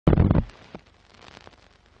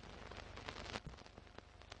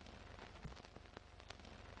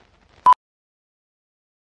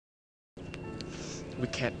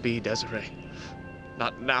can't be, Desiree.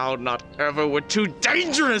 Not now, not ever. We're too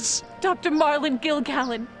dangerous! Dr. Marlon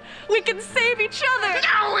Gilgallon, we can save each other!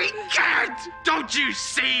 No, we can't! Don't you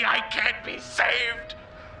see I can't be saved?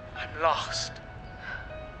 I'm lost.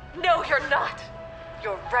 No, you're not.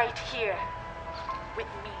 You're right here with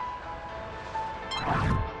me.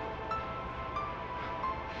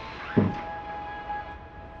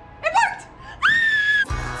 It worked!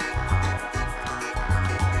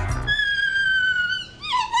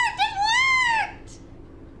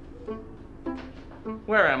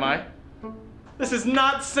 Where am I? This is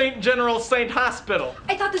not St. General Saint Hospital.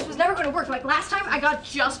 I thought this was never going to work. Like last time, I got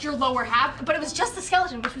just your lower half, but it was just the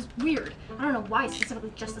skeleton, which was weird. I don't know why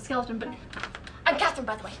specifically just the skeleton, but I'm Katherine,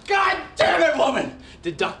 by the way. God damn it, woman!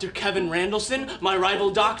 Did Dr. Kevin Randallson, my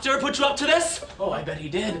rival doctor, put you up to this? Oh, I bet he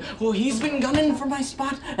did. Well, he's been gunning for my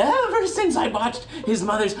spot ever since I botched his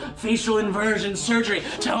mother's facial inversion surgery.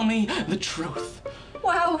 Tell me the truth.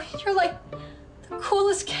 Wow, you're like the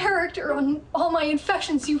coolest character on all my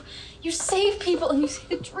infections. You save people and you say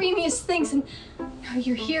the dreamiest things, and now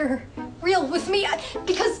you're here, real with me,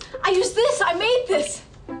 because I used this, I made this.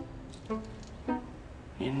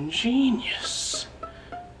 Ingenious.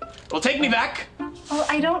 Well, take me back. Well,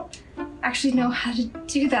 I don't actually know how to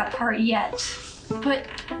do that part yet, but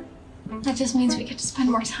that just means we get to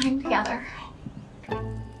spend more time together.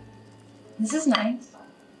 This is nice.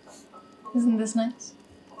 Isn't this nice?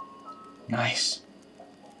 Nice.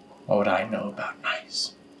 What would I know about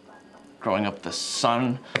nice? Growing up the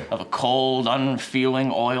son of a cold,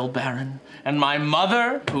 unfeeling oil baron, and my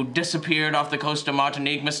mother, who disappeared off the coast of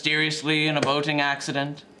Martinique mysteriously in a boating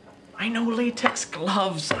accident. I know latex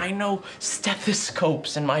gloves, I know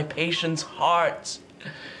stethoscopes in my patients' hearts.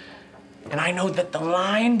 And I know that the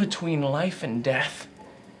line between life and death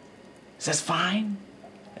is as fine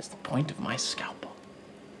as the point of my scalpel.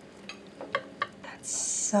 That's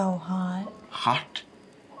so hot. Hot?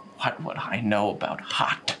 What would I know about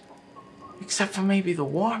hot? Except for maybe the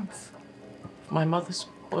warmth of my mother's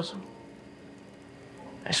bosom.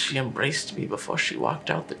 As she embraced me before she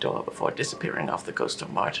walked out the door before disappearing off the coast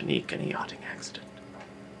of Martinique in a yachting accident.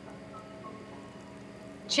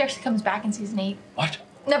 She actually comes back in season 8. What?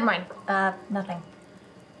 Never mind. Nothing.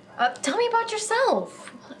 Tell me about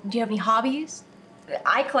yourself. Do you have any hobbies?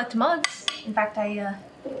 I collect mugs. In fact, I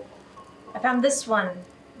found this one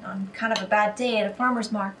on kind of a bad day at a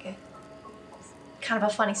farmer's market. It's kind of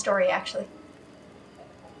a funny story, actually.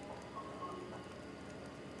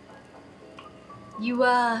 You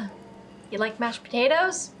like mashed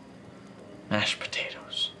potatoes? Mashed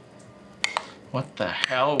potatoes? What the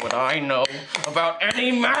hell would I know about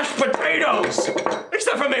any mashed potatoes?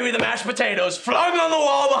 Except for maybe the mashed potatoes flung on the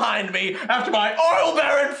wall behind me after my oil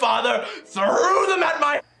baron father threw them at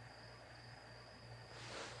my...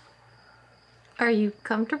 Are you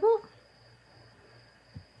comfortable?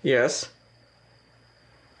 Yes.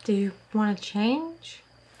 Do you want to change?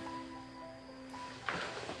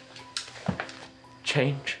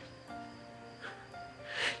 Change?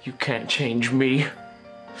 You can't change me.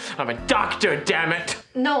 I'm a doctor, damn it!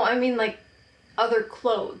 No, I mean like other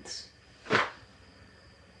clothes.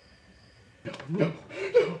 No,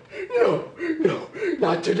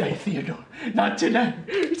 not today, Theodore. Not today.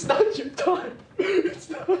 It's not your time. It's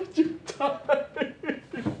not your time.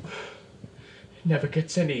 It never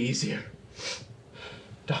gets any easier.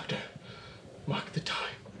 Doctor, mark the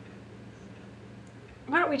time.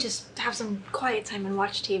 Why don't we just have some quiet time and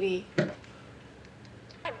watch TV?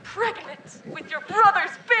 I'm pregnant with your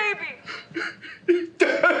brother's baby!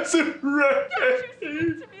 Desiree!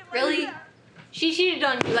 Really? She cheated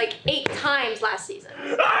on you like 8 times last season.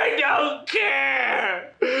 I don't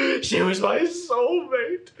care! She was my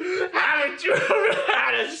soulmate. Haven't you ever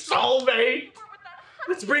had a soulmate?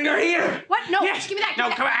 Let's bring her here. What? No, Yes. give me that. No,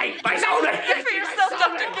 come on. My soulmate. Good for yourself,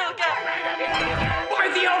 Dr. Gilgallon! By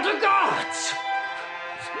the elder gods!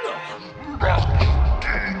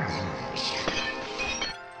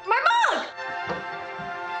 My mug!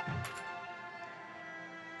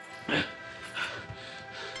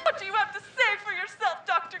 What do you have to say for yourself,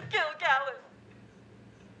 Dr. Gilgallon?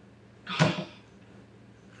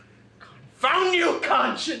 Confound you,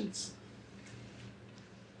 conscience!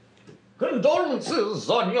 Condolences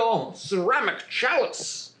on your ceramic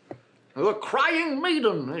chalice. The crying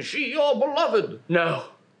maiden, is she your beloved? No.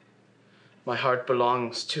 My heart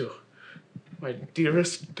belongs to my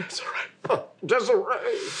dearest Desiree.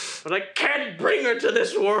 Desiree. But I can't bring her to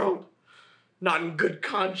this world. Not in good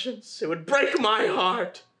conscience. It would break my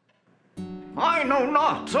heart. I know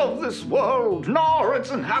not of this world, nor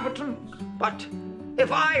its inhabitants, but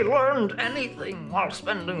If I learned anything while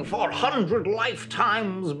spending 400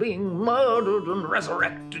 lifetimes being murdered and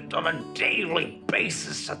resurrected on a daily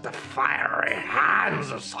basis at the fiery hands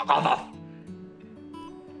of Sokovoth,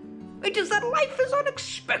 it is that life is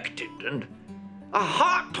unexpected, and a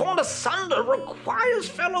heart torn asunder requires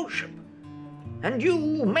fellowship. And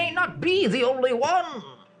you may not be the only one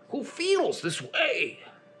who feels this way.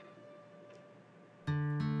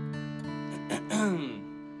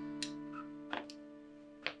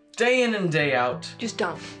 Day in and day out. Just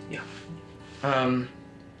don't. Yeah.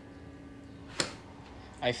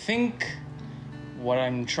 I think what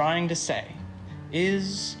I'm trying to say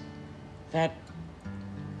is that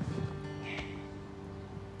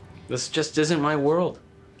this just isn't my world.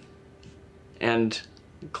 And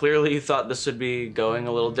clearly you thought this would be going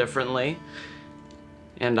a little differently.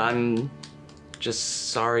 And I'm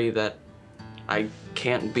just sorry that I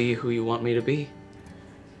can't be who you want me to be.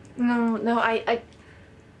 No,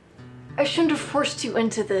 I shouldn't have forced you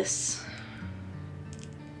into this.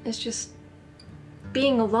 It's just,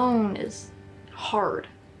 being alone is hard.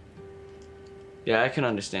 Yeah, I can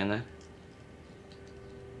understand that.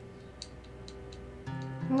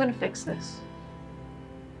 I'm gonna fix this.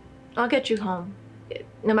 I'll get you home,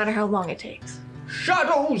 no matter how long it takes.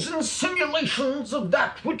 Shadows and simulations of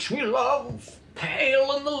that which we love,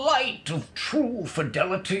 pale in the light of true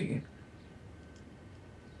fidelity.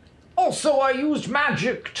 Also, I used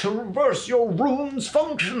magic to reverse your room's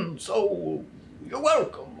function, so you're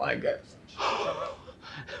welcome, I guess.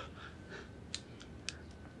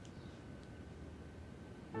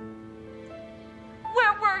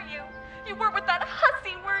 Where were you? You were with that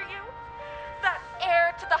hussy, were you? That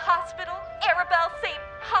heir to the hospital, Arabelle St.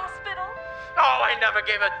 Hospital? Oh, I never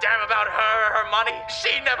gave a damn about her or her money.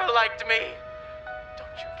 She never liked me.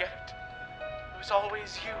 Don't you get it? It was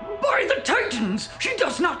always you. By the Titans! She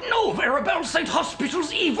does not know of Arabelle St.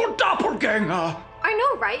 Hospital's evil doppelganger! I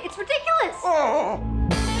know, right? It's ridiculous. Oh!